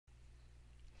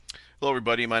Hello,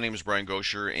 everybody. My name is Brian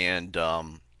Gosur, and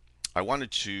I wanted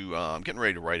to. I'm getting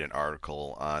ready to write an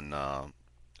article on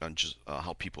just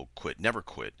how people quit, never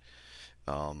quit.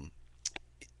 Um,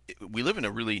 we live in a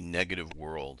really negative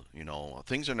world.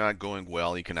 Things are not going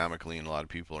well economically, and a lot of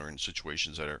people are in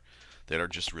situations that are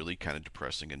just really kind of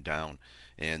depressing and down.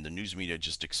 And the news media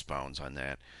just expounds on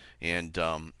that, and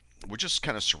we're just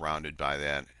kind of surrounded by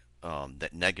that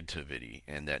negativity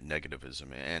and that negativism.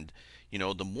 And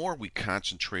the more we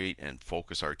concentrate and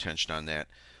focus our attention on that,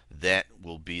 that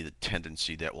will be the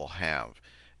tendency that we'll have.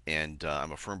 And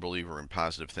I'm a firm believer in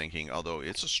positive thinking, although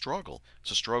it's a struggle.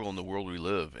 It's a struggle in the world we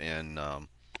live, and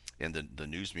the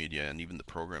news media and even the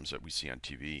programs that we see on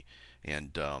TV.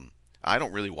 And I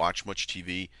don't really watch much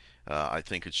TV. I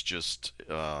think it's just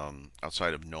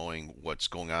outside of knowing what's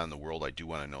going on in the world, I do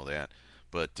want to know that.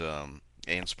 But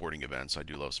and sporting events, I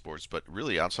do love sports. But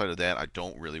really, outside of that, I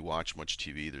don't really watch much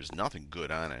TV. There's nothing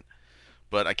good on it.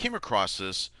 But I came across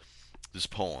this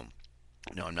poem.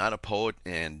 Now, I'm not a poet,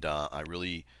 and I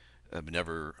really have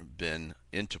never been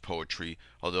into poetry,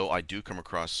 although I do come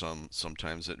across some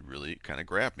sometimes that really kind of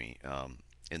grab me.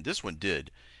 And this one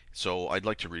did. So I'd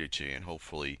like to read it to you, and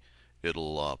hopefully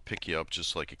it'll pick you up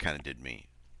just like it kind of did me.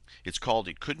 It's called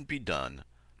It Couldn't Be Done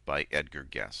by Edgar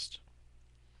Guest.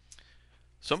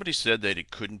 Somebody said that it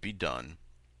couldn't be done,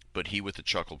 but he with a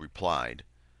chuckle replied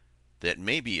that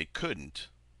maybe it couldn't,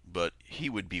 but he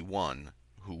would be one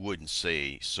who wouldn't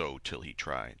say so till he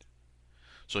tried.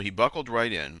 So he buckled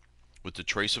right in, with the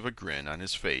trace of a grin on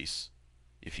his face.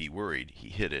 If he worried, he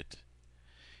hid it.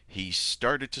 He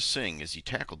started to sing as he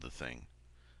tackled the thing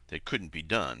that couldn't be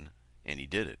done, and he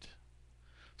did it.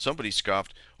 Somebody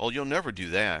scoffed, "Oh, you'll never do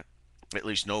that. At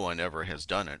least no one ever has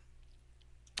done it."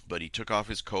 But he took off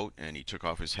his coat and he took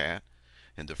off his hat,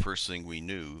 and the first thing we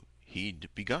knew, he'd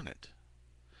begun it.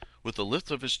 With a lift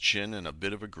of his chin and a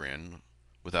bit of a grin,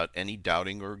 without any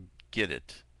doubting or get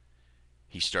it,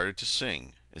 he started to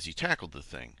sing as he tackled the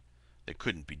thing that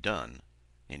couldn't be done,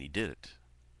 and he did it.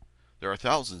 There are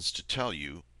thousands to tell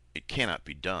you it cannot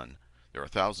be done. There are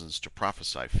thousands to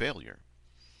prophesy failure.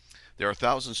 There are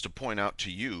thousands to point out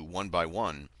to you, one by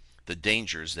one, the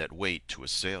dangers that wait to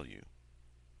assail you.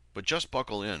 But just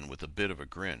buckle in with a bit of a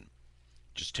grin.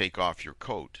 Just take off your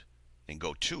coat and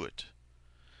go to it.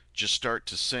 Just start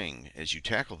to sing as you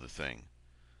tackle the thing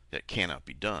that cannot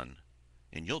be done,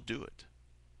 and you'll do it.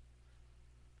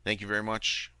 Thank you very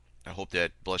much. I hope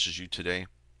that blesses you today,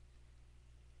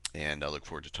 and I look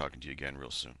forward to talking to you again real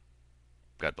soon.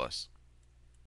 God bless.